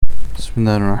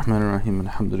Bismillahirrahmanirrahim.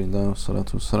 Alhamdulillah.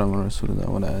 Wassalatu wassalamu ala rasulillah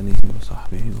wa ala alihi wa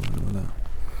sahbihi wa wala.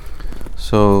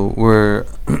 So we're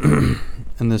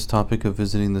in this topic of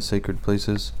visiting the sacred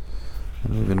places.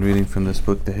 And we've been reading from this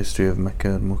book, The History of Mecca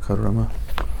al-Mukarramah.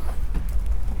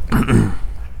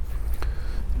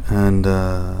 And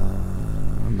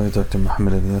by Dr.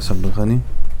 Muhammad Ilyas Abdul Ghani.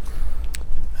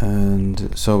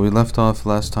 And so we left off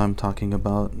last time talking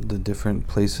about the different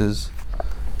places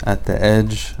at the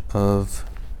edge of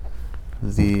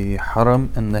the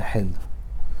Haram and the Hill.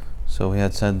 So we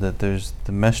had said that there's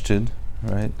the Masjid,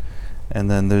 right? And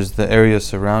then there's the area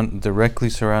directly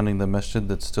surrounding the Masjid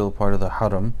that's still part of the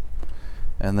Haram.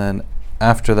 And then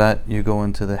after that you go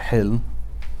into the Hill.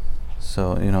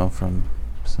 So, from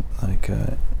like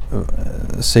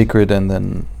sacred and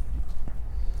then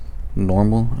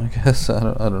normal, I guess. I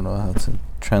don't know how to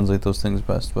translate those things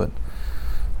best, but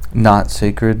not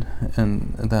sacred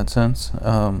in that sense.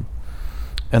 And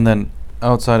then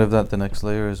outside of that, the next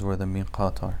layer is where the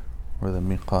miqat are,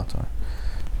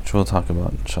 which we'll talk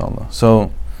about inshallah.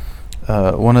 So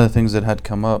one of the things that had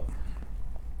come up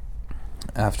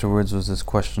afterwards was this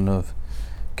question of,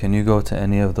 can you go to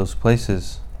any of those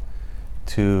places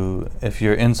if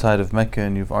you're inside of Mecca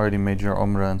and you've already made your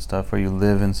umrah and stuff, or you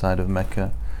live inside of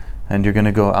Mecca and you're going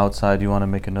to go outside, you want to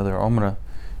make another umrah,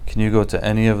 can you go to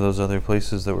any of those other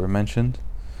places that were mentioned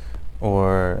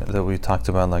or that we talked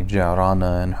about, like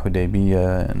Ji'rana and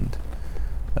Hudaybiyah and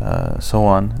so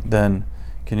on? Then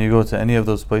can you go to any of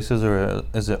those places, or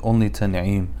is it only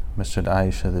Tan'im, Masjid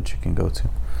Aisha, that you can go to?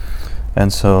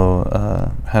 And so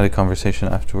had a conversation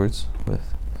afterwards with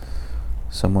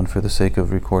someone, for the sake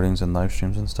of recordings and live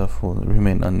streams and stuff, who will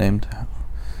remain unnamed,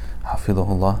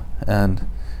 Hafidhullah. And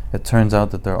it turns out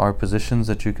that there are positions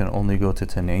that you can only go to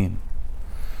Tan'im.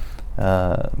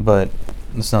 But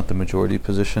it's not the majority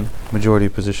position. Majority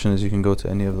position is you can go to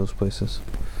any of those places.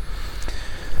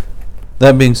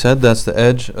 That being said, that's the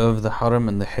edge of the Haram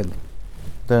and the Hill.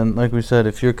 Then, like we said,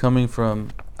 if you're coming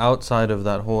from outside of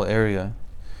that whole area,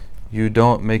 you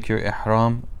don't make your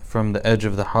ihram from the edge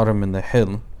of the Haram and the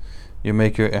Hill. You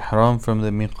make your ihram from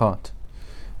the miqat.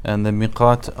 And the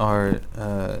miqat are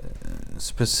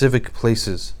specific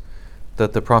places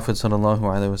that the Prophet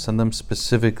ﷺ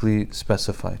specifically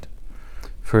specified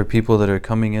for people that are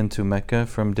coming into Mecca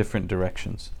from different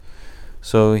directions.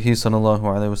 So he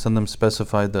ﷺ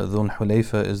specified that Dhul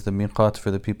Hulayfa is the miqat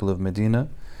for the people of Medina,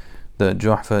 that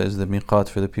Juhfa is the miqat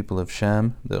for the people of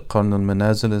Sham, that Qarn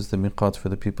al-Manazil is the miqat for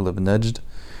the people of Najd,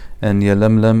 and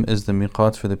Yalamlam is the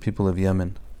miqat for the people of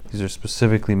Yemen. These are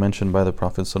specifically mentioned by the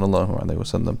Prophet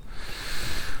ﷺ.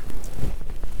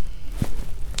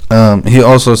 He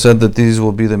also said that these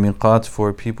will be the miqat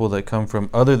for people that come from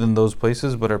other than those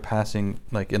places but are passing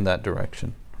like in that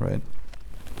direction, right?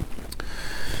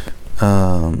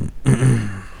 And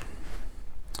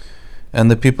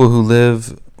the people who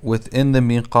live within the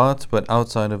miqat but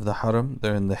outside of the haram,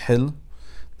 they're in the hill,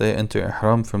 they enter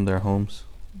ihram from their homes.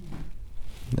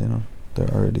 They're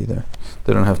already there.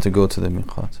 They don't have to go to the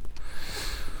miqat.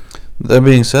 That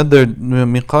being said, the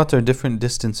miqat are different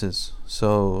distances.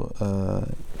 So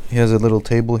he has a little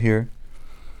table here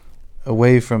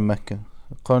away from Mecca.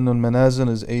 Qarn al-Manazil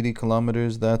is 80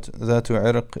 kilometers, Dhatu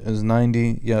Irq is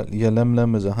 90,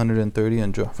 Yalamlam is 130,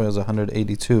 and Juhfa is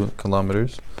 182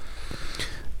 kilometers.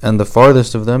 And the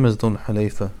farthest of them is Dhul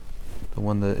Hulayfa, the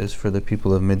one that is for the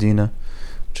people of Medina,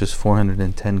 which is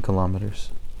 410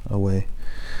 kilometers away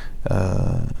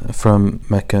from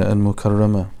Mecca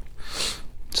al-Mukarramah.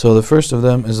 So the first of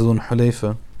them is Dhul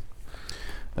Hulayfa.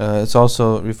 It's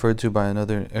also referred to by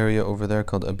another area over there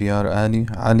called Abiyar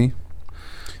Ali,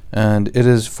 and it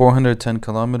is 410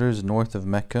 kilometers north of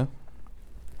Mecca,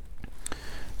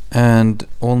 and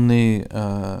only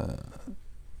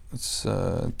it's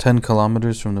 10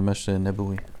 kilometers from the Masjid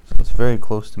al-Nabawi. So it's very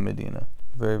close to Medina,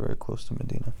 very, very close to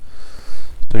Medina.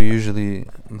 So usually,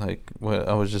 like what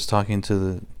I was just talking to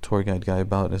the tour guide guy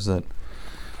about, is that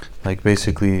like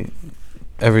basically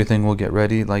everything will get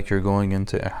ready like you're going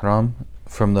into ihram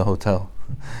from the hotel,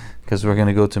 because we're going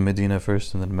to go to Medina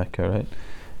first and then Mecca, right?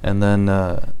 And then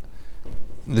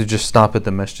they just stop at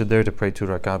the masjid there to pray 2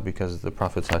 rak'ah, because the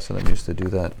Prophet ﷺ used to do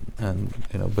that. And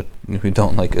but we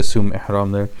don't like assume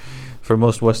ihram there. For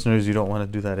most Westerners, you don't want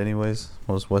to do that anyways.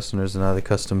 Most Westerners are not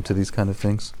accustomed to these kind of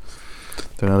things.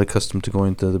 They're not accustomed to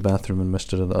going to the bathroom in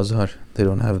Masjid al-Azhar. They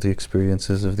don't have the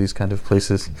experiences of these kind of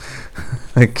places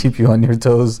that keep you on your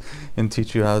toes and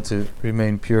teach you how to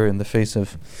remain pure in the face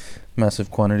of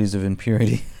massive quantities of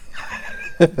impurity.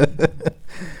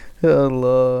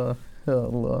 Allah,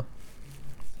 Allah.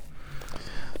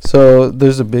 So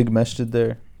there's a big masjid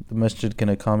there. The masjid can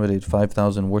accommodate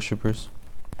 5,000 worshippers.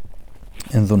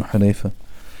 in Dhul Hulayfa.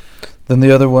 Then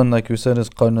the other one, like we said, is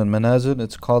Qarn al-Manazil.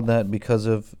 It's called that because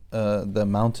of the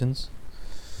mountains.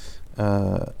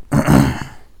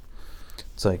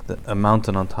 It's like a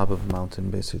mountain on top of a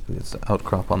mountain, basically. It's the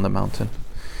outcrop on the mountain.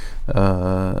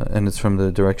 And it's from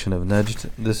the direction of Najd.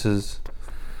 This is,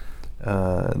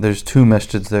 there's two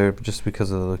masjids there just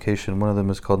because of the location. One of them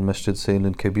is called Masjid Sayyid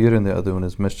al-Kabir, and the other one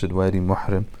is Masjid Wadi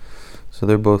Muhrim. So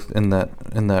they're both in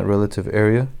that relative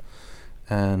area.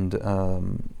 And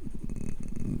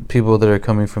people that are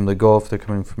coming from the Gulf, they're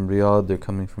coming from Riyadh, they're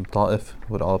coming from Ta'if,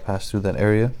 would all pass through that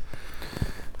area.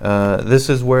 This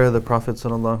is where the Prophet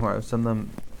ﷺ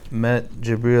met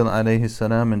Jibreel alayhi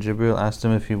salam, and Jibreel asked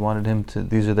him if he wanted him to,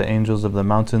 these are the angels of the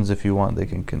mountains, if you want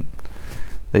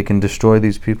they can destroy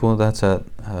these people. That's at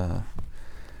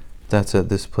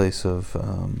this place of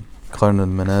Qarn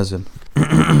al-Manazil.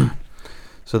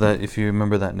 So that if you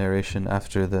remember that narration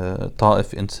after the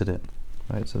Ta'if incident,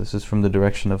 right? So this is from the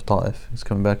direction of Ta'if. He's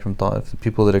coming back from Ta'if. The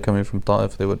people that are coming from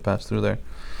Ta'if, they would pass through there.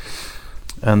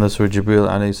 And that's where Jibreel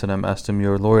alayhi salam asked him,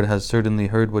 your Lord has certainly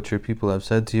heard what your people have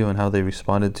said to you and how they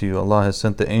responded to you. Allah has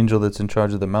sent the angel that's in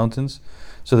charge of the mountains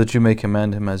so that you may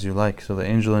command him as you like. So the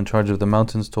angel in charge of the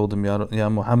mountains told him, Ya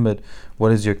Muhammad,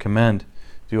 what is your command?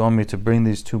 Do you want me to bring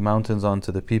these two mountains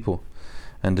onto the people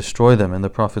and destroy them? And the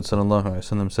Prophet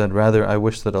ﷺ said, rather, I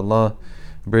wish that Allah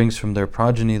brings from their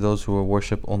progeny those who will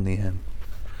worship only him.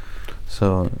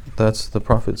 So that's the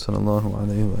Prophet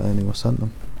ﷺ.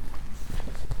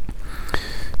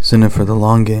 He's in it for the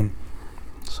long game.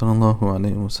 Sallallahu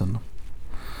alayhi wasallam.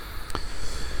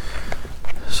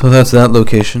 So that's that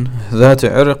location. That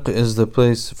Iraq is the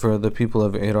place for the people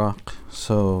of Iraq.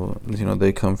 So,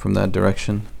 they come from that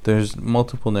direction. There's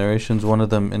multiple narrations. One of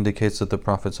them indicates that the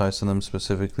Prophet ﷺ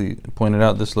specifically pointed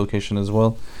out this location as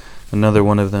well. Another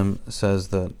one of them says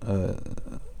that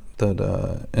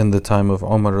in the time of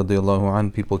Umar radiallahu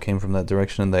anh, people came from that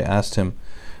direction and they asked him,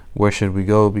 where should we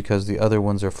go, because the other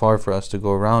ones are far for us to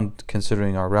go around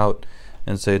considering our route.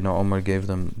 And Sayyidina Umar gave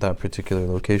them that particular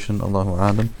location, Allahu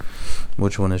A'lam,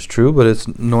 which one is true, but it's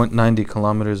 90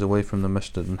 kilometers away from the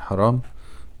Masjid al-Haram.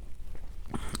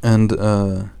 And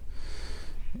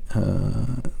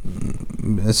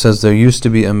it says there used to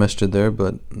be a masjid there,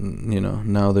 but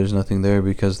now there's nothing there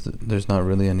because there's not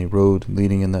really any road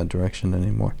leading in that direction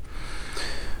anymore.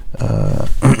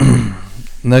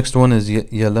 Next one is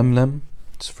Yalamlam.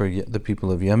 It's for the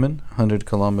people of Yemen, 100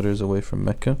 kilometers away from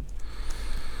Mecca.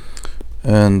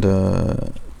 And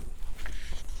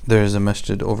there is a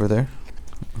masjid over there.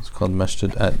 It's called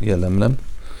Masjid at Yalamlam.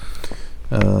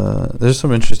 There's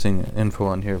some interesting info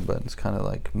on here, but it's kind of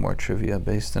like more trivia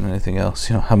based than anything else.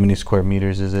 How many square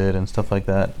meters is it and stuff like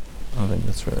that. I don't think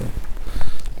that's really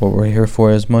what we're here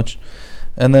for as much.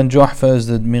 And then Juhfa is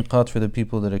the miqat for the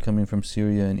people that are coming from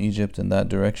Syria and Egypt in that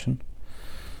direction.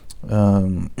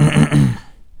 And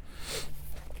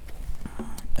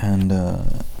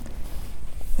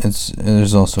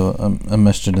there's also a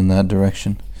masjid in that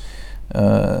direction.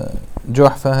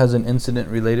 Juhfa has an incident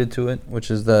related to it,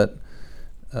 which is that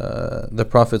the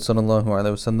Prophet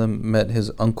ﷺ met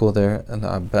his uncle there,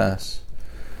 Al-Abbas.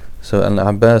 So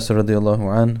Al-Abbas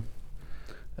radiallahu an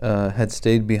had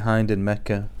stayed behind in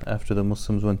Mecca after the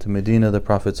Muslims went to Medina. The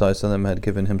Prophet ﷺ had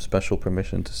given him special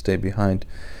permission to stay behind,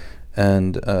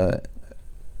 and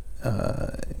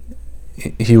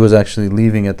he was actually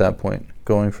leaving at that point,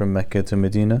 going from Mecca to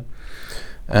Medina.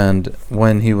 And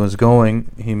when he was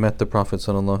going, he met the Prophet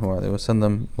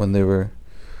ﷺ when they were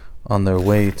on their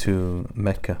way to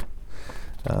Mecca.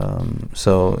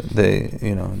 So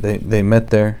they met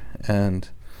there, and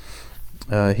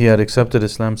he had accepted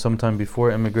Islam sometime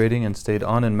before emigrating and stayed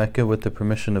on in Mecca with the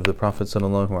permission of the Prophet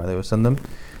ﷺ.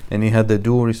 And he had the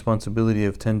dual responsibility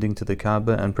of tending to the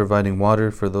Kaaba and providing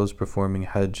water for those performing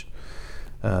Hajj.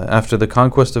 After the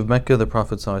conquest of Mecca, the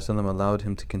Prophet ﷺ allowed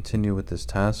him to continue with this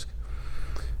task.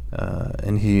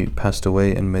 And he passed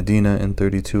away in Medina in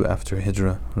 32 after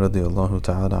Hijrah radiallahu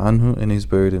ta'ala anhu, and he's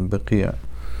buried in Baqiyah.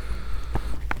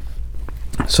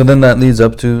 So then that leads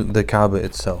up to the Kaaba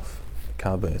itself.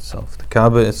 The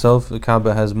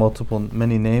Kaaba has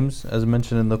many names as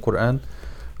mentioned in the Quran.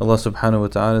 Allah subhanahu wa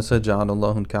ta'ala said, جَعَلَ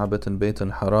اللَّهُ الْكَعْبَةً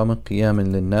بَيْتًا حَرَامًا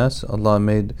قِيَامًا لِلنَّاسِ. Allah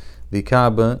made the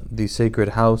Kaaba, the sacred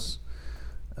house,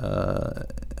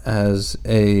 as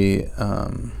a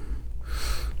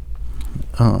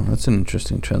that's an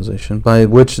interesting translation, by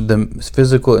which the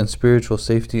physical and spiritual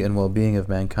safety and well-being of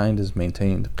mankind is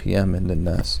maintained. Qiyam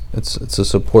lin-nas. It's a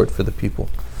support for the people.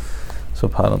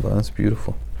 SubhanAllah, that's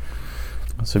beautiful.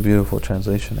 That's a beautiful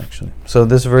translation, actually. So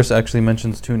this verse actually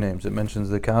mentions two names. It mentions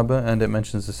the Kaaba and it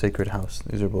mentions the sacred house.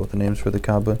 These are both the names for the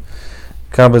Kaaba.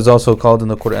 Kaaba is also called in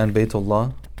the Quran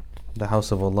Baytullah, the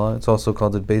house of Allah. It's also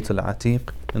called the Bayt al-Atiq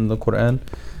in the Quran,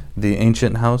 the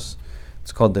ancient house.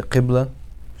 It's called the Qibla,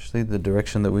 actually the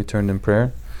direction that we turn in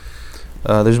prayer.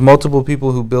 There's multiple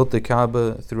people who built the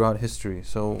Kaaba throughout history.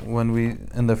 So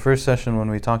in the first session when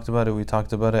we talked about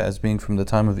it as being from the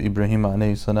time of Ibrahim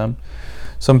alayhi salam.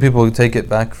 Some people take it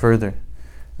back further,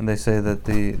 and they say that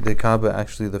the Kaaba,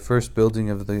 actually the first building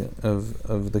of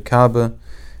the Kaaba,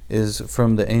 is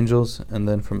from the angels, and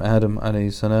then from Adam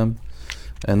alayhi salam,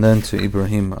 and then to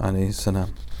Ibrahim alayhi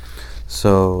salam.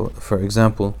 So, for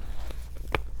example,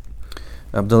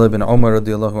 Abdullah bin Umar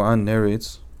radiallahu anh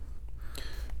narrates,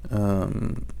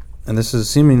 and this is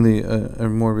seemingly a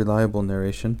more reliable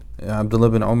narration. Abdullah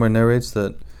bin Umar narrates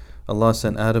that Allah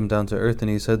sent Adam down to earth, and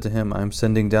He said to him, I am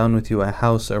sending down with you a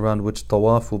house around which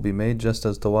tawaf will be made, just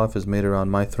as tawaf is made around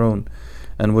my throne,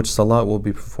 and which salat will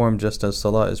be performed just as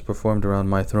salat is performed around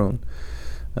my throne.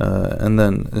 And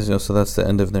then, so that's the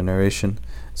end of their narration.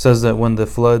 It says that when the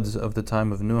floods of the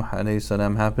time of Nuh alayhi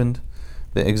salam happened,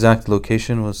 the exact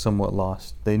location was somewhat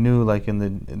lost. They knew, like,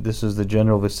 this is the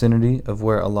general vicinity of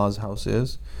where Allah's house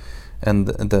is, and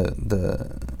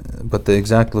but the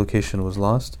exact location was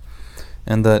lost.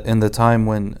 And that in the time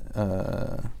when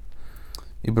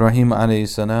Ibrahim alayhi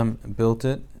salam built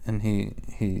it, and he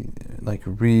like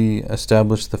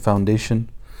re-established the foundation,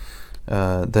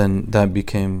 then that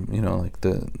became, like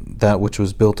that which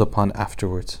was built upon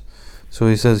afterwards. So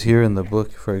he says here in the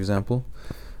book, for example,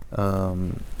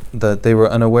 that they were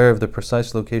unaware of the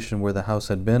precise location where the house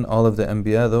had been. All of the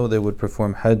Anbiya, though, they would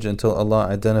perform Hajj until Allah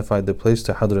identified the place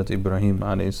to Hadrat Ibrahim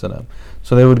alayhi salam.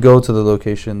 So they would go to the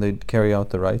location, they'd carry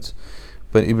out the rites.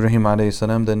 But Ibrahim alayhi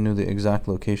salam then knew the exact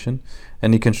location,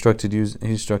 and he constructed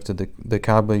the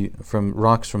Kaaba from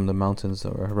rocks from the mountains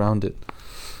that were around it.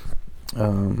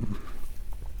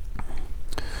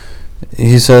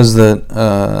 He says that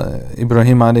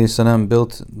Ibrahim alayhi salam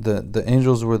built the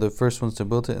angels were the first ones to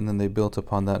build it, and then they built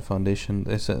upon that foundation.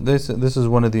 They said this is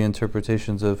one of the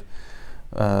interpretations of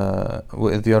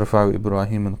وَإِذْ يَرْفَعُ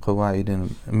إِبْرَاهِيمُ الْقَوَاعِدَ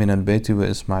مِنَ الْبَيْتِ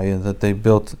وَإِسْمَاعِيلَ,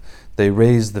 that they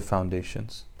raised the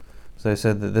foundations. So they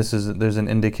said that there's an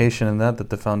indication in that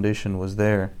the foundation was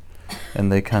there,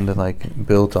 and they kind of like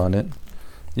built on it.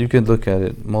 You could look at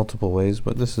it multiple ways,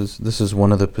 but this is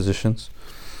one of the positions.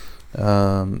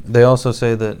 They also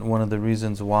say that one of the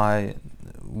reasons why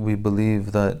we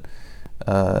believe that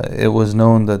it was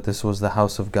known that this was the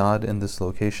house of God in this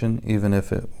location, even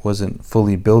if it wasn't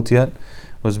fully built yet,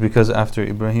 was because after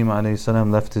Ibrahim alayhi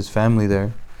salam left his family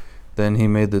there, then he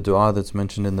made the dua that's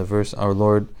mentioned in the verse, Our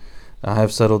Lord, I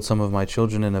have settled some of my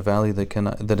children in a valley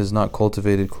that is not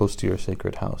cultivated close to your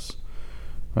sacred house.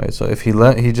 Right. So if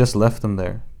he just left them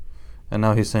there, and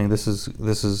now he's saying this is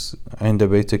عند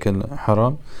بيتك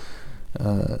الحرام,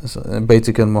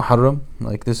 بيتك المحرم,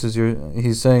 like this is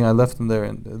he's saying I left them there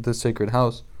in this sacred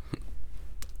house,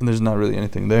 and there's not really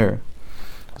anything there.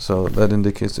 So that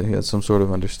indicates that he had some sort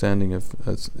of understanding of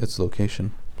its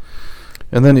location.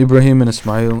 And then Ibrahim and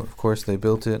Ismail, of course, they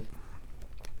built it.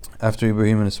 After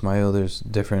Ibrahim and Ismail, there's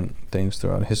different things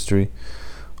throughout history,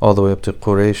 all the way up to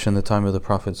Quraysh in the time of the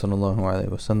Prophet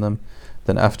ﷺ.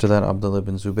 Then after that, Abdullah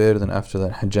bin Zubair. Then after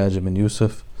that, Hajjaj bin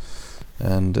Yusuf,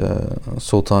 and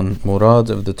Sultan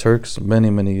Murad of the Turks, many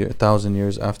 1,000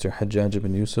 years after Hajjaj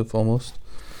bin Yusuf almost,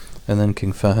 and then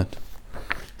King Fahd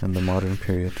in the modern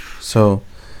period. So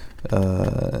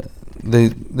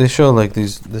they show like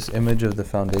this image of the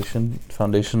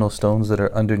foundational stones that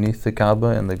are underneath the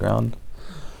Kaaba in the ground.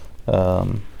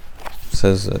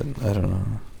 Says I don't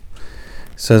know.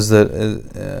 Says that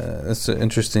it's an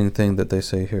interesting thing that they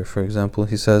say here. For example,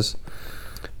 he says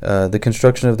the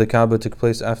construction of the Kaaba took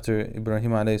place after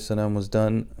Ibrahim alayhi salam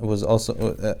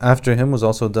after him was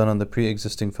also done on the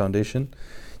pre-existing foundation.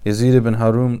 Yazid ibn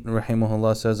Harun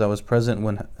rahimahullah says, I was present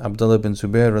when Abdullah bin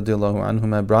Zubair radiallahu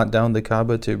anhuma brought down the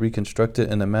Kaaba to reconstruct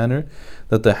it in a manner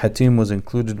that the Hatim was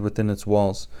included within its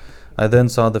walls. I then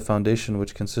saw the foundation,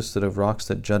 which consisted of rocks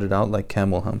that jutted out like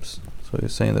camel humps. So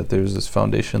he's saying that there's this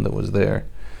foundation that was there,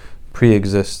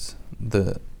 pre-exists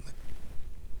the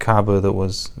Kaaba that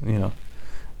was,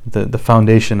 the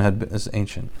foundation is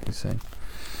ancient, he's saying.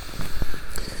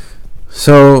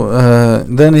 So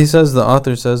then the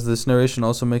author says, this narration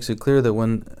also makes it clear that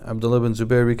when Abdullah bin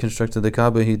Zubair reconstructed the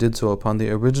Kaaba, he did so upon the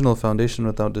original foundation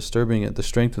without disturbing it. The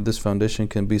strength of this foundation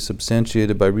can be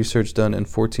substantiated by research done in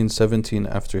 1417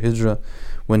 after Hijrah.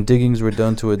 When diggings were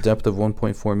done to a depth of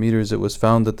 1.4 meters, it was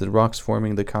found that the rocks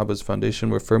forming the Kaaba's foundation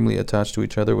were firmly attached to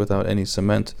each other without any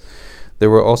cement. They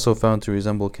were also found to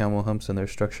resemble camel humps, and their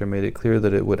structure made it clear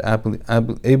that it would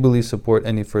ably support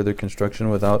any further construction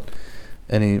without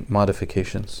any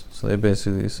modifications. So they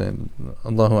basically said,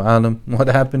 Allahu alam, what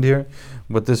happened here,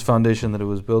 but this foundation that it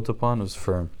was built upon was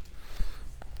firm.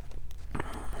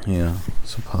 Yeah,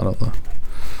 subhanAllah.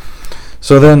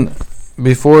 So then,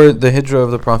 before the hijrah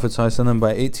of the Prophet ﷺ,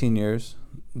 by 18 years,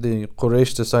 the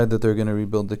Quraysh decide that they're going to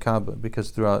rebuild the Kaaba,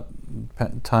 because throughout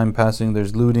time passing,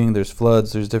 there's looting, there's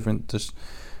floods, there's different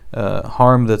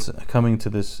harm that's coming to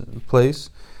this place.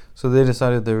 So they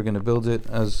decided they were going to build it,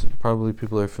 as probably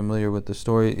people are familiar with the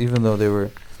story. Even though they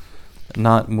were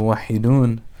not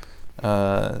muwahhidun,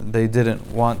 they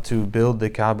didn't want to build the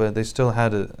Kaaba. They still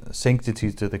had a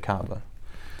sanctity to the Kaaba.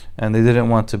 And they didn't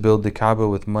want to build the Kaaba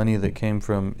with money that came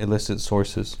from illicit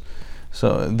sources.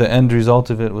 So the end result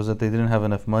of it was that they didn't have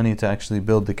enough money to actually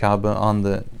build the Kaaba on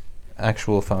the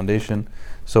actual foundation.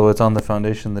 So it's on the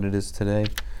foundation that it is today,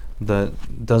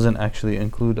 that doesn't actually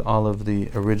include all of the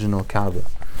original Kaaba.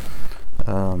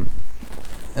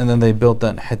 And then they built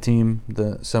that hatim,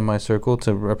 the semicircle,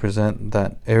 to represent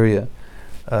that area.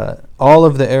 All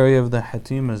of the area of the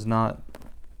hatim is not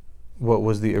what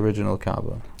was the original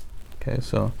Kaaba. Okay,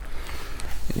 so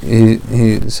he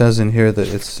says in here that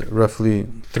it's roughly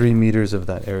 3 meters of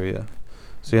that area.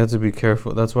 So you have to be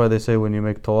careful. That's why they say when you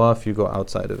make tawaf, you go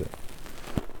outside of it,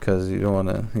 because you don't want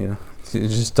to, you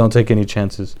just don't take any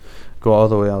chances. Go all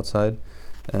the way outside,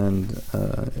 and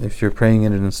if you're praying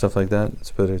in it and stuff like that,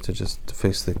 it's better to just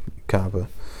face the Kaaba,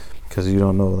 because you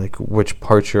don't know like which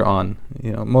part you're on.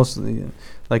 Mostly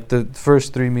like the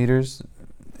first 3 meters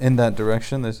in that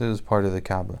direction, this is part of the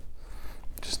Kaaba,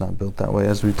 just not built that way,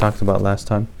 as we talked about last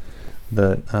time.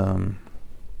 That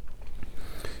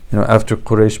after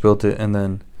Quraysh built it, and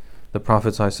then the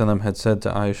Prophet ﷺ had said to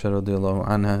Aisha radiallahu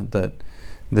anha that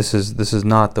this is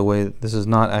not the way, this is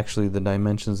not actually the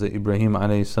dimensions that Ibrahim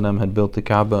alayhi salam had built the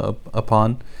Kaaba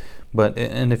upon.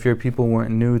 And if your people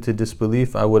weren't new to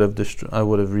disbelief, I would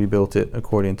have rebuilt it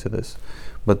according to this.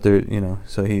 But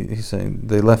so he's saying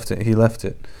he left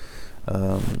it.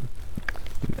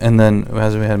 And then,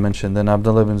 as we had mentioned, then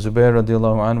Abdullah bin Zubayr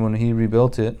radiallahu anhu, when he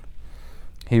rebuilt it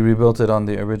on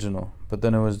the original, but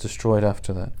then it was destroyed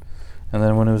after that. And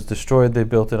then when it was destroyed, they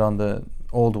built it on the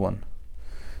old one.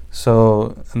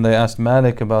 So, and they asked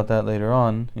Malik about that later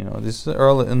on. This is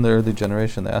early in the early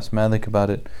generation. They asked Malik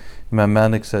about it. Imam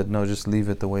Malik said, no, just leave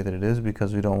it the way that it is,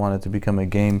 because we don't want it to become a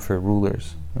game for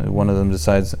rulers. One of them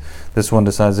decides, this one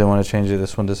decides they want to change it,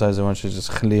 this one decides they want to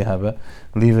just khliha,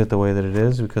 leave it the way that it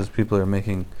is, because people are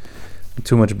making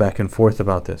too much back and forth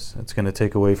about this. It's going to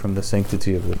take away from the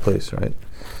sanctity of the place, right?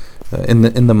 In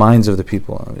the minds of the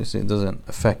people, obviously, it doesn't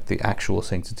affect the actual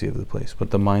sanctity of the place,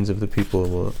 but the minds of the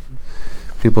people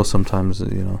sometimes,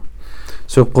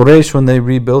 So Quraysh, when they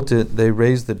rebuilt it, they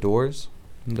raised the doors.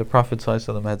 The Prophet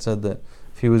ﷺ had said that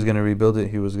if he was going to rebuild it,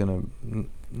 he was going to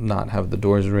not have the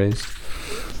doors raised.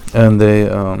 And they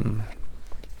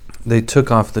took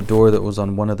off the door that was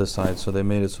on one of the sides, so they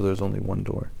made it so there's only one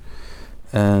door.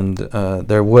 And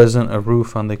there wasn't a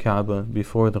roof on the Kaaba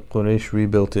before the Quraysh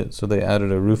rebuilt it, so they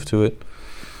added a roof to it.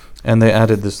 And they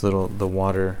added the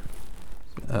water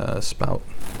spout,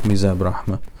 Mizab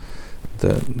Rahma.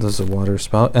 There's a water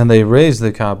spout. And they raised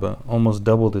the Kaaba, almost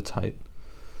doubled its height.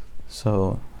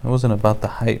 So it wasn't about the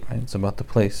height, right? It's about the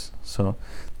place. So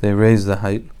they raised the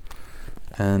height,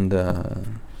 and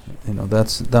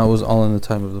that was all in the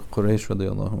time of the Quraysh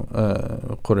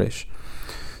Quraysh.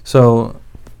 So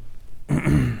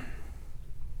I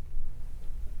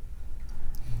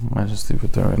just leave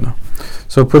it there right now.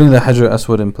 So putting the Hajar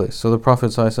Aswad in place. So the Prophet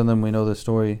ﷺ, we know the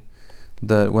story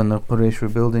that when the Quraysh were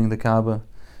building the Kaaba,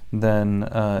 then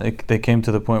they came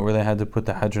to the point where they had to put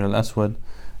the Hajar al-Aswad.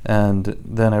 And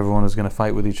then everyone was going to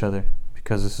fight with each other,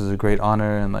 because this is a great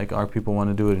honor, and like our people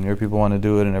want to do it and your people want to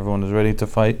do it, and everyone is ready to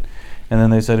fight. And then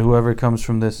they said, whoever comes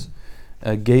from this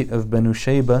gate of Banu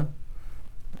Shayba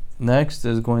next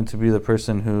is going to be the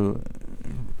person who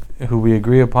we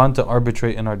agree upon to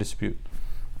arbitrate in our dispute.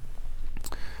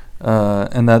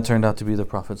 And that turned out to be the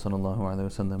Prophet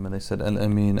ﷺ. And they said,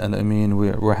 Al-Amin,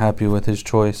 we're happy with his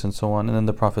choice, and so on. And then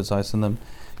the Prophet ﷺ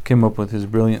came up with his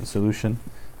brilliant solution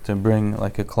to bring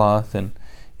like a cloth, and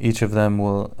each of them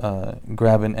will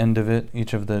grab an end of it.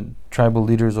 Each of the tribal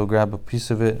leaders will grab a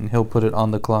piece of it, and he'll put it on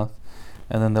the cloth,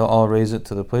 and then they'll all raise it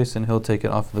to the place, and he'll take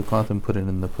it off of the cloth and put it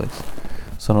in the place.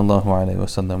 Sallallahu Alaihi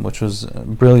Wasallam, which was a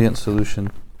brilliant solution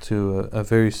to a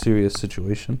very serious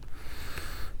situation.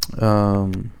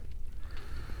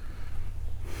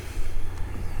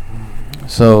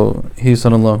 So he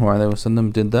Sallallahu Alaihi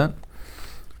Wasallam did that.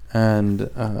 And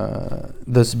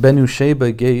this Banu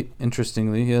Shayba gate,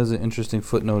 interestingly, he has an interesting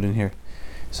footnote in here.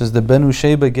 It says the Banu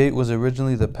Shayba gate was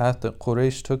originally the path that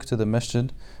Quraysh took to the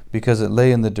masjid, because it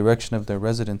lay in the direction of their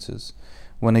residences.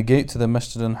 when a gate to the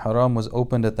Masjid al-Haram was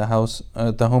opened at the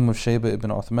home of Shayba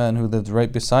ibn Uthman, who lived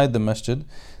right beside the masjid,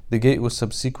 the gate was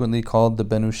subsequently called the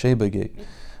Banu Shayba gate.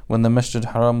 When the Masjid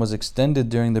al-Haram was extended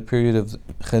during the period of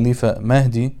Khalifa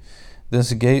Mahdi,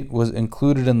 this gate was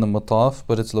included in the Mataf,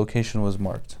 but its location was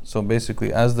marked. So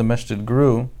basically, as the masjid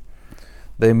grew,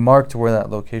 they marked where that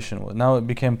location was. Now it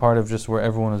became part of just where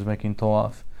everyone was making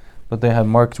tawaf, but they had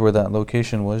marked where that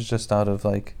location was just out of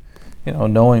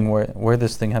knowing where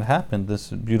this thing had happened,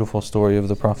 this beautiful story of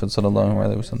the Prophet sallallahu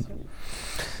alaihi wasallam.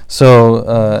 So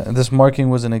this marking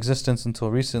was in existence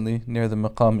until recently near the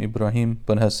Maqam Ibrahim,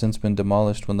 but has since been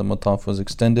demolished when the Mataf was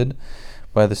extended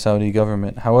by the Saudi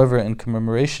government. However, in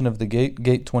commemoration of the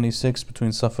gate 26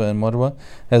 between Safa and Marwa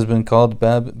has been called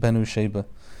Bab Banu Shayba.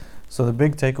 So the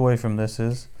big takeaway from this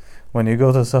is, when you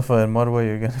go to Safa and Marwa,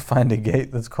 you're going to find a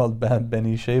gate that's called Bab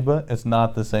Bani Shayba. It's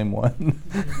not the same one.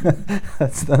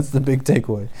 That's the big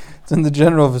takeaway. It's in the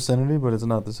general vicinity, but it's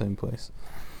not the same place.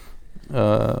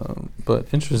 But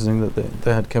interesting that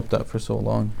they had kept that for so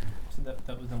long. So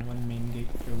that was the one main gate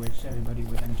through which everybody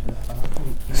would enter the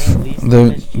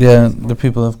Haram. The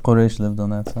people of Quraysh lived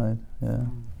on that side.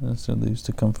 Yeah, so they used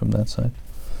to come from that side.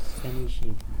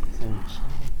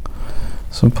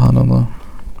 Subhanallah.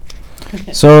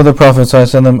 So the Prophet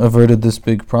ﷺ averted this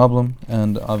big problem,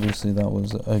 and obviously that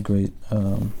was a great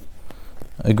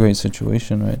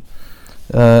situation, right?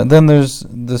 Then there's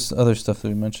this other stuff that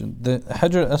we mentioned. The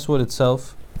Hajar Aswad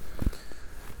itself,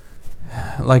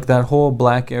 like that whole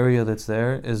black area that's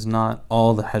there, is not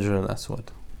all the Hajar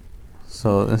al-Aswad.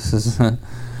 So this is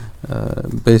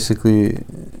basically,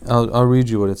 I'll read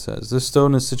you what it says. This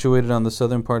stone is situated on the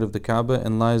southern part of the Kaaba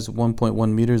and lies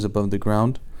 1.1 meters above the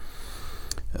ground.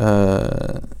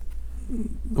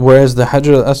 Whereas the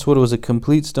Hajar al-Aswad was a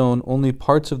complete stone, only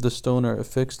parts of the stone are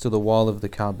affixed to the wall of the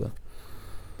Kaaba.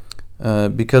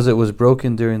 Because it was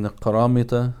broken during the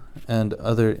Qaramita and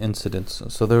other incidents.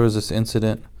 So there was this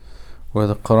incident where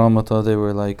the Qaramita, they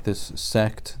were like this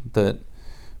sect that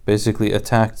basically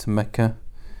attacked Mecca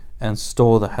and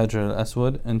stole the Hajar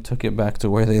al-Aswad and took it back to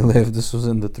where they lived. This was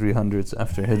in the 300s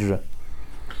after Hijrah.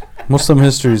 Muslim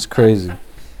history is crazy.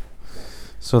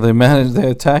 So they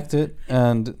attacked it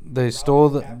and they stole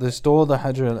the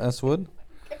Hajar al-Aswad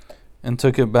and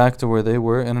took it back to where they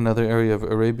were in another area of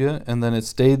Arabia, and then it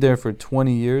stayed there for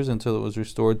 20 years until it was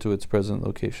restored to its present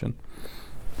location.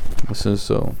 This is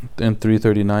so in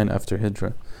 339 after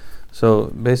Hijrah. So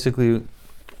basically,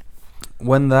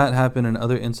 when that happened and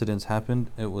other incidents happened,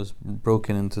 it was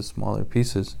broken into smaller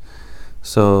pieces.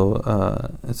 So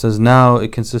it says now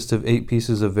it consists of 8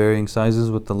 pieces of varying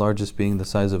sizes, with the largest being the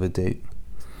size of a date.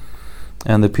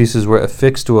 And the pieces were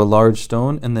affixed to a large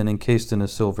stone and then encased in a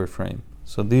silver frame.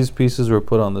 So these pieces were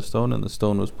put on the stone, and the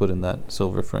stone was put in that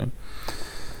silver frame.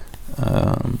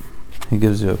 He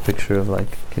gives you a picture of,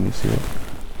 like, can you see it?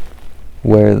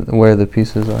 Where the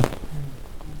pieces are.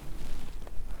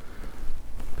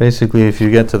 Basically, if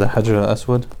you get to the Hajar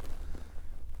al-Aswad,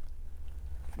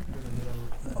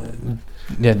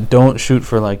 don't shoot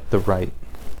for like the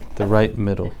right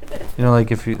middle. You know,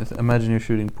 like if you imagine you're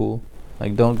shooting pool,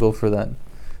 like don't go for that.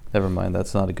 Never mind,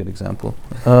 that's not a good example.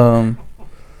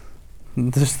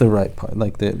 Just the right part,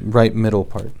 like the right middle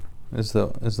part, is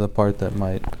the part that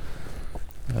might,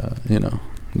 you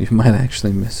might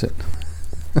actually miss it.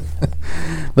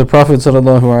 The Prophet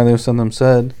ﷺ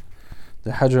said,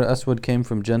 "The Hajar Aswad came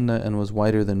from Jannah and was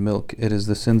whiter than milk. It is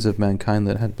the sins of mankind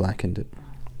that had blackened it."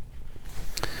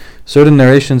 Certain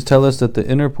narrations tell us that the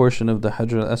inner portion of the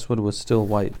Hajar Aswad was still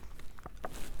white.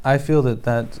 I feel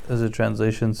that is a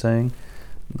translation saying,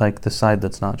 like, the side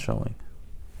that's not showing.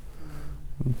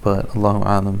 But Allahu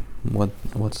A'lam,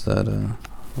 what's that?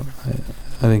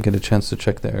 I didn't get a chance to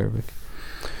check the Arabic.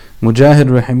 Mujahid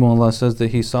rahimahullah says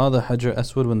that he saw the Hajar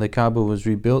Aswad when the Kaaba was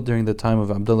rebuilt during the time of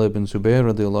Abdullah ibn Zubayr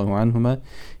radiallahu anhuma.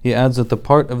 He adds that the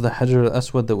part of the Hajar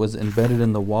Aswad that was embedded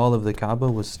in the wall of the Kaaba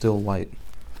was still white.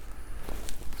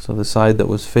 So the side that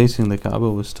was facing the Kaaba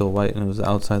was still white, and it was the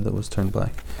outside that was turned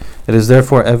black. It is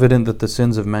therefore evident that the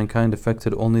sins of mankind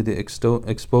affected only the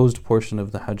exposed portion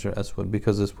of the Hajar Aswad.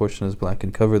 Because this portion is black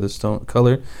and color, the stone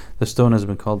has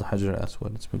been called Hajar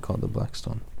Aswad. It's been called the black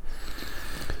stone.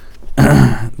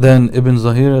 Then Ibn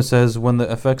Zahira says, when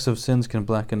the effects of sins can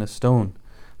blacken a stone,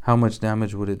 how much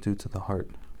damage would it do to the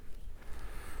heart?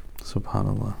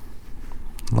 Subhanallah.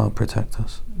 Allah protect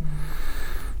us.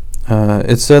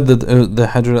 It's said that the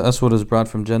Hajar al-Aswad was brought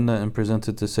from Jannah and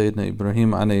presented to Sayyidina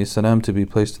Ibrahim alayhi salam to be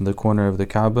placed in the corner of the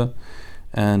Kaaba.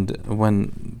 And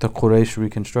when the Quraysh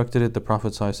reconstructed it, the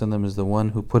Prophet ﷺ is the one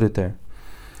who put it there.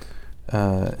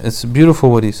 It's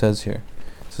beautiful what he says here.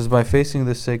 It says, by facing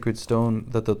this sacred stone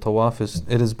that the tawaf is.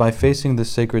 It is by facing this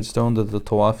sacred stone that the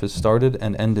tawaf is started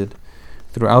and ended.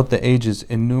 Throughout the ages,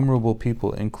 innumerable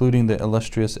people, including the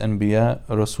illustrious Anbiya,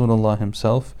 Rasulullah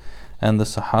himself, and the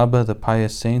Sahaba, the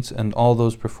pious saints, and all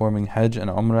those performing Hajj and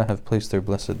Umrah have placed their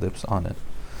blessed lips on it.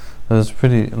 It's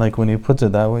pretty, like when you put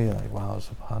it that way, you're like, wow,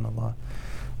 subhanAllah.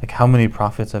 Like how many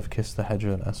prophets have kissed the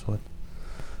Hajar al-Aswad?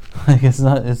 Like it's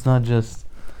not just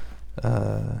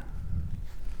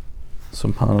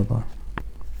subhanAllah.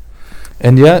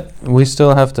 And yet we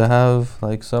still have to have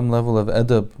like some level of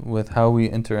adab with how we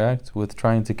interact with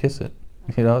trying to kiss it,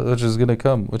 which is gonna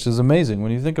come, which is amazing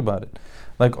when you think about it.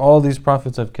 Like all these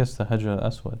prophets have kissed the Hajar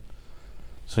al-Aswad.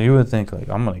 So you would think like,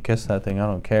 I'm gonna kiss that thing, I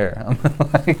don't care. I'm gonna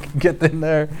like get in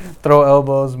there, throw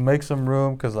elbows, make some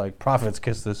room, because like prophets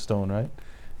kiss this stone, right?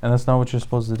 And that's not what you're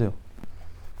supposed to do.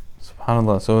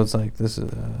 SubhanAllah. So it's like this is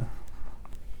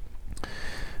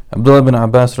Abdullah ibn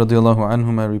Abbas radiallahu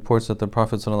anhuma reports that the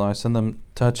Prophet sallallahu alaihi wasallam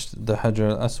touched the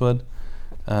Hajar al-Aswad.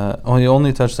 He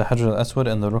only touched the Hajar al-Aswad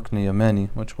and the Rukn Yamani,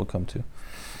 which we'll come to.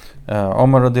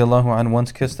 Umar radiallahu anhu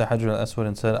once kissed the Hajar al-Aswad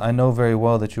and said, I know very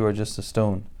well that you are just a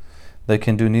stone that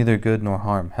can do neither good nor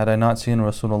harm. Had I not seen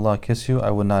Rasulullah kiss you, I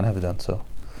would not have done so.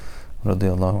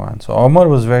 Radiallahu anhu. So Umar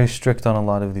was very strict on a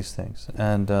lot of these things.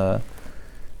 And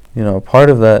part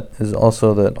of that is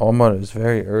also that Umar is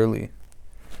very early,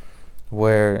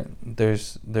 where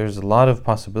there's a lot of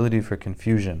possibility for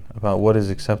confusion about what is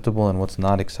acceptable and what's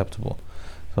not acceptable.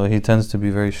 So he tends to be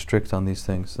very strict on these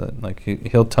things. That like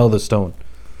he'll tell the stone,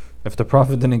 if the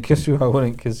Prophet didn't kiss you, I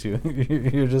wouldn't kiss you.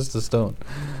 You're just a stone.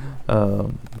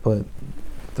 But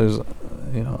there's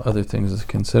other things to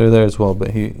consider there as well.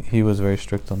 But he was very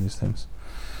strict on these things.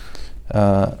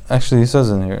 Actually, he says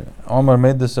in here, Omar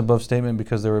made this above statement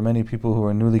because there were many people who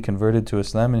were newly converted to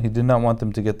Islam, and he did not want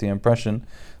them to get the impression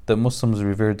that Muslims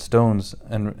revered stones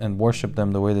and worshipped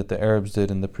them the way that the Arabs did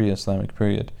in the pre-Islamic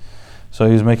period. So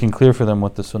he was making clear for them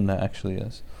what the Sunnah actually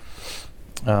is.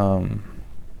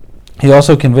 He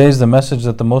also conveys the message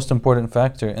that the most important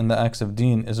factor in the acts of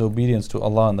deen is obedience to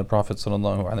Allah and the Prophet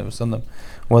ﷺ,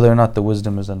 whether or not the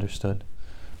wisdom is understood.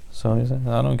 So he said,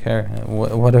 I don't care.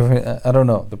 Whatever, I don't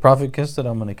know. The Prophet kissed it,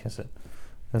 I'm going to kiss it.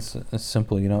 It's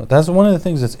simple, That's one of the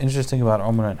things that's interesting about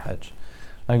Umrah and Hajj.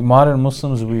 Like modern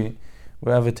Muslims, we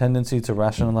have a tendency to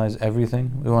rationalize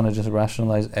everything. We want to just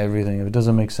rationalize everything. If it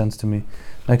doesn't make sense to me,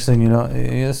 next thing you know,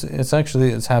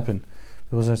 it's happened.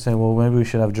 People start saying, well, maybe we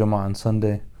should have Jummah on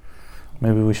Sunday.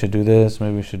 Maybe we should do this,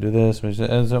 maybe we should do this,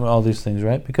 all these things,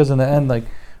 right? Because in the end, like,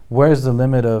 where's the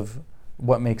limit of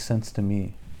what makes sense to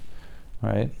me,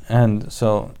 right? And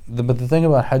so, but the thing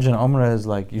about Hajj and Umrah is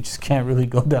like, you just can't really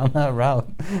go down that route.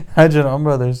 Hajj and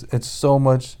Umrah, it's so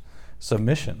much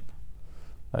submission.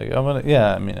 Like,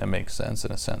 it makes sense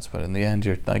in a sense, but in the end,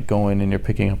 you're like going and you're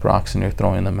picking up rocks and you're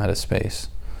throwing them at a space.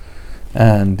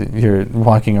 And you're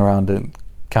walking around it.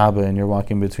 Kaaba and you're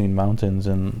walking between mountains,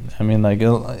 and a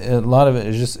lot of it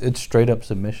is just, it's straight up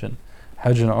submission.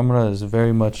 Hajj and Umrah is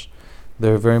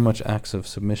they're very much acts of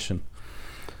submission.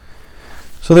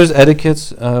 So there's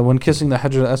etiquettes. When kissing the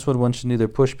Hajar al-Aswad, one should neither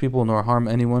push people nor harm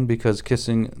anyone, because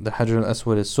kissing the Hajar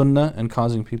al-Aswad is sunnah and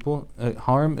causing people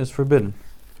harm is forbidden.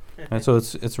 And so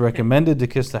it's recommended to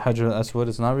kiss the Hajar al-Aswad,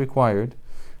 it's not required,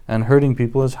 and hurting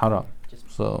people is haram. Just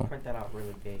so print that out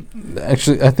really big.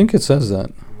 Actually, I think it says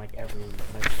that. Like every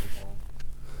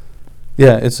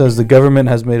Yeah, it says the government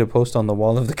has made a post on the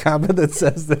wall of the Kaaba that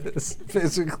says this.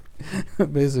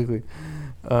 Basically.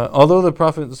 Although the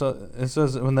Prophet, it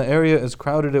says, when the area is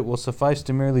crowded, it will suffice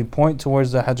to merely point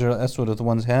towards the Hajar al-Aswad with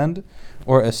one's hand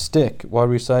or a stick while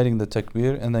reciting the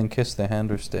takbir, and then kiss the hand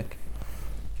or stick.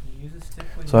 You use a stick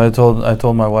when So I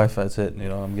told my wife, that's it,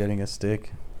 I'm getting a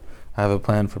stick. I have a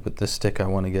plan for this stick I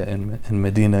want to get in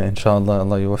Medina, inshallah,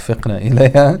 Allah yuwaffiqna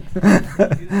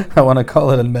ilayha. I want to call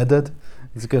it al-madad.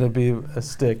 It's going to be a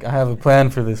stick. I have a plan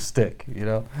for this stick,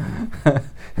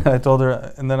 I told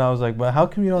her, and then I was like, but how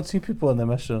come you don't see people in the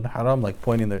Masjid al-Haram like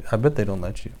pointing there? I bet they don't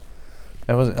let you.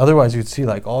 Otherwise you'd see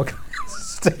like all kinds of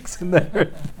sticks in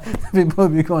there. People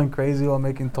would be going crazy while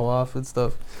making tawaf and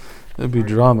stuff. It'd be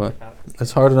drama.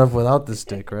 It's hard enough without the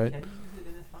stick, right?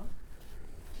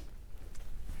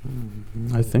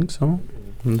 I think so.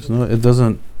 It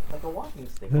doesn't. Like a walking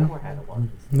stick. Yeah. Omar had a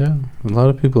walking stick. Yeah, a lot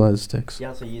of people had sticks. You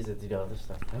also use it to do other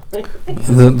stuff.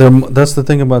 That's the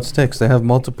thing about sticks. They have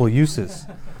multiple uses.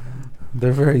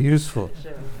 They're very useful,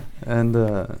 and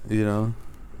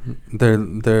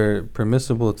they're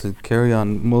permissible to carry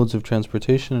on modes of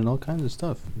transportation and all kinds of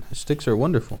stuff. Sticks are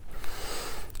wonderful,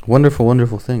 wonderful,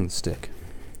 wonderful thing. Stick.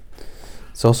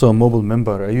 It's also a mobile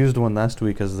mimbar. I used one last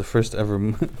week as the first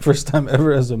time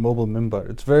ever as a mobile mimbar.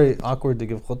 It's very awkward to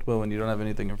give khutbah when you don't have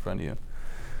anything in front of you.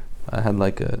 I had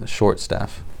like a short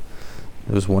staff.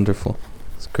 It was wonderful.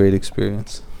 It's a great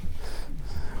experience.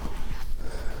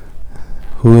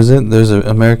 Who is it? There's an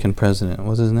American president.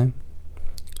 What's his name?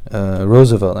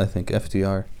 Roosevelt, I think.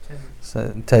 FDR.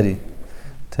 Teddy.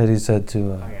 Teddy said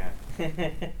to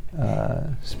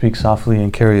speak softly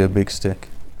and carry a big stick.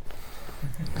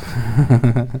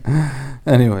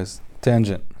 Anyways,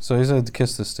 tangent. So he said to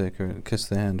kiss the stick or kiss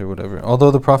the hand or whatever. Although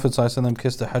the Prophet ﷺ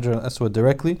kissed the Hajar al-Aswad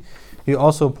directly, he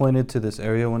also pointed to this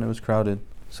area when it was crowded.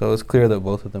 So it's clear that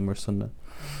both of them were sunnah.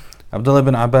 Abdullah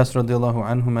bin Abbas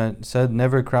radiallahu anhuma said,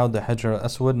 never crowd the Hajar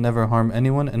al-Aswad, never harm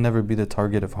anyone, and never be the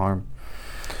target of harm.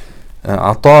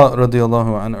 Ata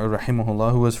radiallahu anhu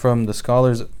rahimahullah, who was from the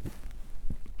scholars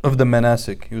of the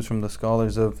manasik, he was from the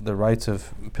scholars of the rites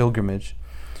of pilgrimage,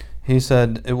 he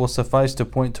said, it will suffice to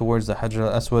point towards the Hajar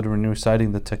al-Aswad when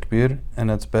reciting the takbir, and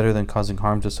that's better than causing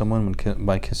harm to someone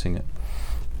by kissing it.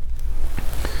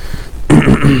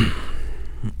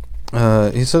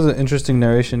 He says an interesting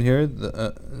narration here,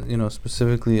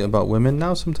 specifically about women.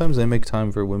 Now sometimes they make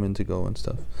time for women to go and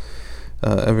stuff.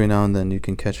 Every now and then you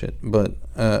can catch it. But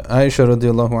Aisha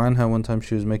radiallahu anha, one time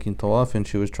she was making tawaf and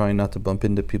she was trying not to bump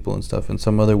into people and stuff. And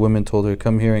some other women told her,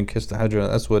 come here and kiss the Hajar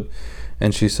al-Aswad.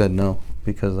 And she said no,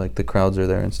 because like the crowds are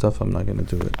there and stuff. I'm not going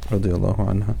to do it.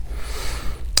 Radiallahu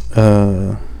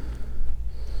anha.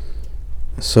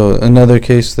 So another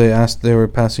case, they were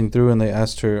passing through and they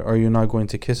asked her, are you not going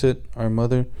to kiss it, our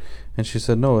mother? And she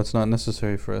said, no, it's not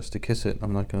necessary for us to kiss it.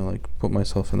 I'm not going to put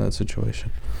myself in that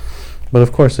situation. But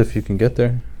of course, if you can get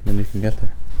there, then you can get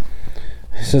there.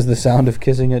 He says the sound of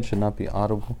kissing it should not be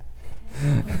audible.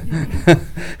 Can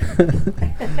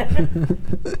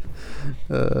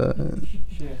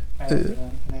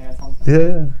I add something?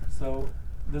 Yeah. So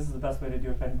this is the best way to do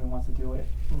it if anyone wants to do it.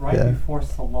 Right before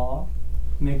Salah,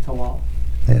 make Tawaf.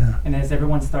 Yeah. And as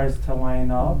everyone starts to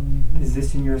line up,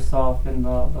 position yourself in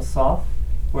the saf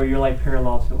where you're like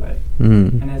parallel to it.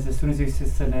 And as soon as you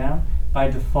sit down, by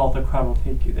default the crowd will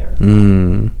take you there.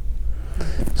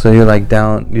 So you're like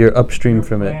down, you're upstream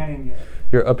from it. It.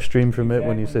 You're upstream from it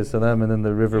when you say salam, and then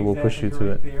the river will push you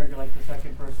to it. There, you're like the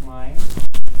second first line,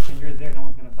 and you're there, no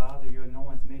one's going to bother you, and no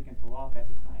one's making Tawaf at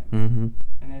the time.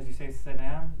 And as you say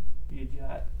salam, you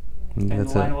jet. And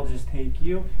the line will just take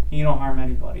you, and you don't harm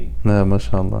anybody. No,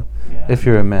 mashallah. Yeah. If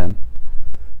you're a man,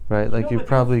 right? Like you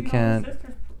probably can't.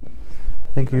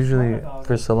 I think usually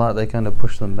for salat they kind of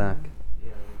push them back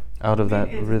out of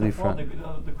that really front.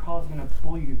 The crowd's going to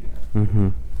pull you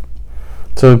there.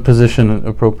 So position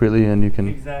appropriately, and you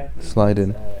can slide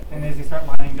in. And as you start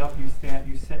lining up, you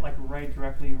sit like right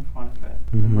directly in front of it.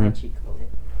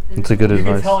 It's a good advice.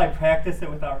 You can tell I practice it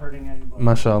without hurting anybody.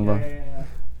 Mashallah. Yeah.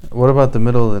 What about the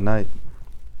middle of the night?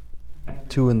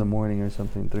 2 in the morning or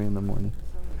something, 3 in the morning.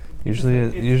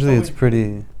 Usually it's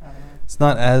pretty. It's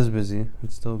not as busy.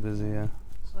 It's still busy, yeah.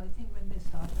 So I think when they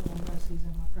start the Umrah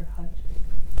season after Hajj,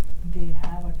 they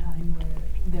have a time where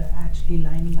they're actually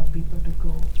lining up people to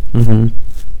go and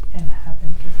have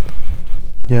them kiss.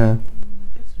 Yeah.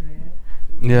 It's rare.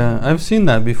 Yeah, I've seen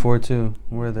that before too,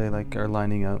 where they are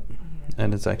lining up,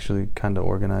 and it's actually kind of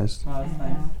organized. Oh, that's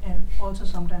nice. And also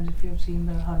sometimes if you've seen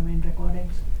the Harmain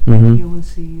recordings, you will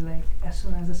see as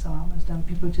soon as the salam is done,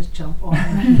 people just jump on.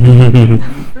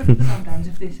 Sometimes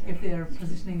if they are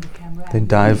positioning the camera, they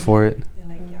dive for it.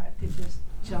 They just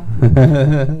jump.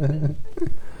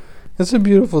 It's a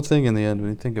beautiful thing in the end when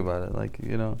you think about it.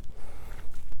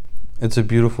 It's a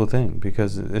beautiful thing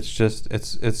because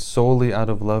it's solely out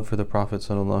of love for the Prophet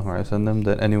ﷺ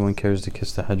that anyone cares to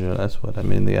kiss the Hajar al-Aswad. I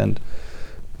mean, in the end,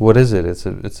 what is it? It's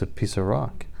a piece of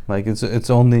rock. It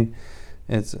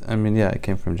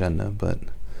came from Jannah, but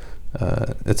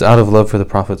it's out of love for the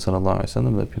Prophet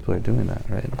ﷺ that people are doing that,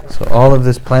 right? So all of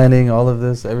this planning, all of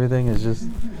this, everything is just,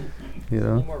 Any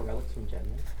more relics from Jannah?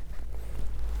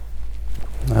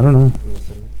 I don't know.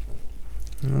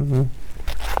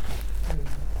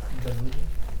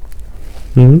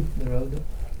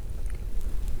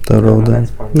 The Rawda.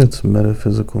 It's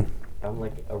metaphysical. I'm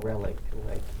like a relic,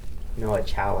 a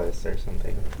chalice or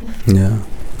something. Yeah,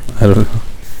 I don't know.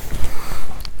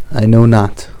 I know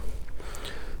not.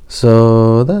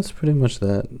 So that's pretty much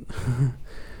that.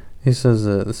 He says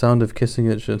the sound of kissing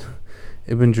it should.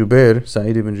 Sa'id ibn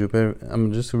Jubair,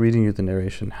 I'm just reading you the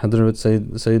narration. Hadrat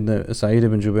Sa'id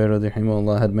ibn Jubair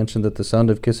rahimahullah had mentioned that the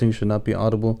sound of kissing should not be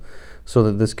audible, so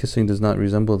that this kissing does not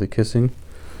resemble the kissing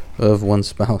of one's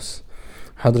spouse.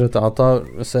 Hadrat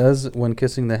Ata says, when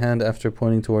kissing the hand after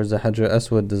pointing towards the Hajar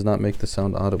Aswad does not make the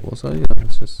sound audible. So,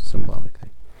 it's just a symbolic thing.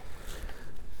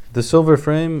 The silver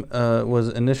frame was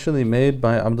initially made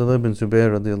by Abdullah bin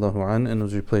Zubayr radiallahu an, and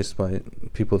was replaced by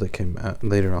people that came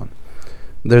later on.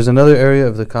 There's another area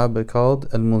of the Kaaba called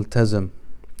Al-Multazim.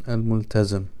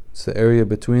 Al-Multazim. It's the area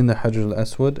between the Hajar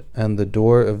al-Aswad and the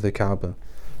door of the Kaaba.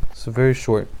 It's a very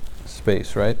short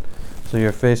space, right? So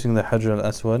you're facing the Hajar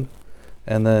al-Aswad,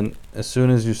 and then as soon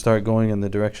as you start going in the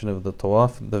direction of the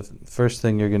Tawaf, the first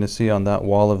thing you're going to see on that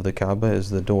wall of the Kaaba is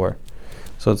the door.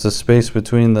 So it's a space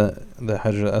between the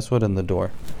Hajar al-Aswad and the door.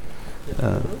 He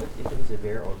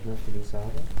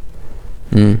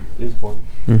was born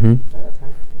at that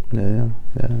time? Yeah.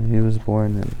 He was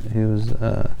born, and he was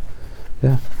a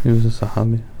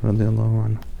Sahabi,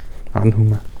 radiallahu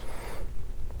anhuma.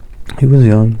 He was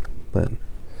young, but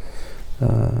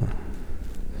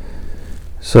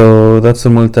so that's the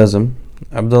Multazim.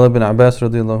 Abdullah bin Abbas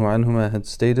radiallahu anhuma had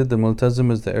stated the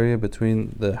Multazim is the area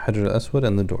between the Hajar al-Aswad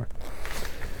and the door.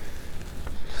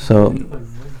 So,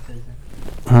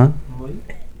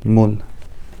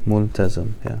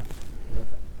 Multazim, yeah.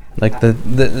 Like the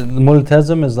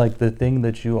Multazim is like the thing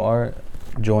that you are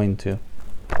joined to,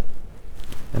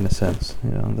 in a sense.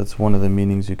 That's one of the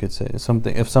meanings you could say. If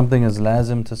something is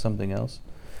lazim to something else.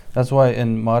 That's why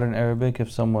in modern Arabic,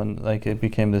 if someone, like, it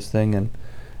became this thing, and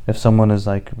if someone is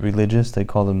like religious, they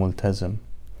call them multazim.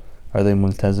 Are they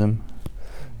multazim?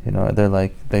 They're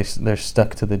like they're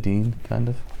stuck to the deen, kind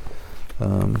of.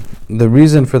 The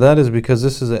reason for that is because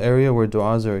this is an area where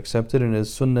du'as are accepted, and it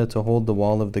is sunnah to hold the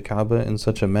wall of the Kaaba in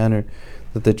such a manner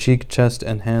that the cheek, chest,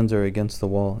 and hands are against the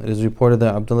wall. It is reported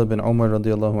that Abdullah bin Umar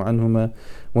radiallahu anhuma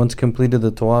once completed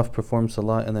the tawaf, performed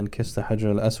salah, and then kissed the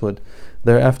Hajar al-Aswad.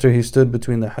 Thereafter he stood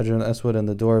between the Hajar al-Aswad and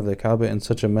the door of the Kaaba in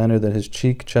such a manner that his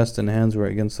cheek, chest, and hands were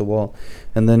against the wall.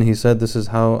 And then he said, "This is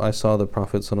how I saw the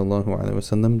Prophet sallallahu alaihi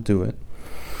wasallam do it."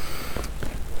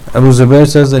 Abu Zubair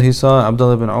says that he saw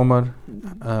Abdullah bin Umar,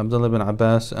 Abdullah bin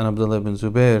Abbas, and Abdullah bin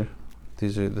Zubair.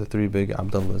 These are the three big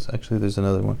Abdullahs. Actually, there's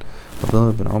another one.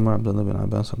 Abdullah bin Umar, Abdullah bin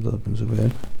Abbas, Abdullah bin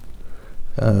Zubair.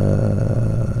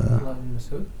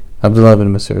 Abdullah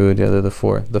bin Mas'ud. Yeah, they're the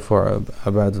four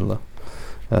Abadullah.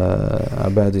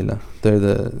 Abadillah.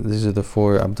 These are the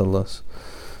four Abdullahs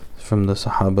from the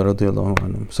Sahaba radiallahu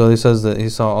anhum. So he says that he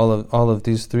saw all of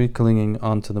these three clinging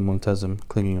onto the Multazim,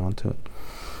 clinging onto it.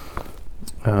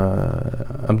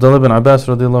 Abdullah bin Abbas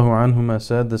radiallahu anhuma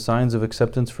said, the signs of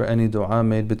acceptance for any dua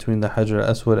made between the Hajar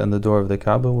al-Aswad and the door of the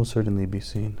Kaaba will certainly be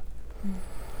seen.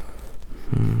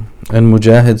 And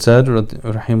Mujahid said,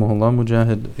 rahimahullah,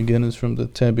 Mujahid again is from the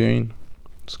Tabi'een,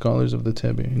 scholars of the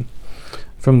Tabi'een,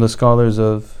 from the scholars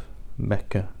of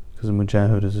Mecca, because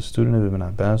Mujahid is a student of Ibn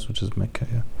Abbas, which is Mecca.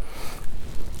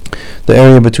 The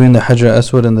area between the Hajar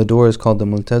al-Aswad and the door is called the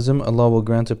Multazim. Allah will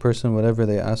grant a person whatever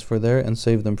they ask for there and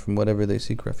save them from whatever they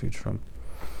seek refuge from.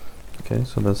 Okay,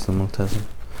 so that's the Multazim.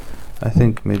 I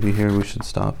think maybe here we should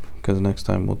stop, because next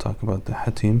time we'll talk about the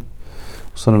Hatim.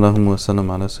 Sallallahu wa sallam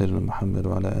ala Sayyidina Muhammad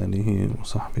wa ala alihi wa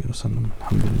sahbihi wa sallam.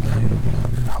 Alhamdulillahi rabbil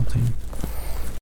alamin.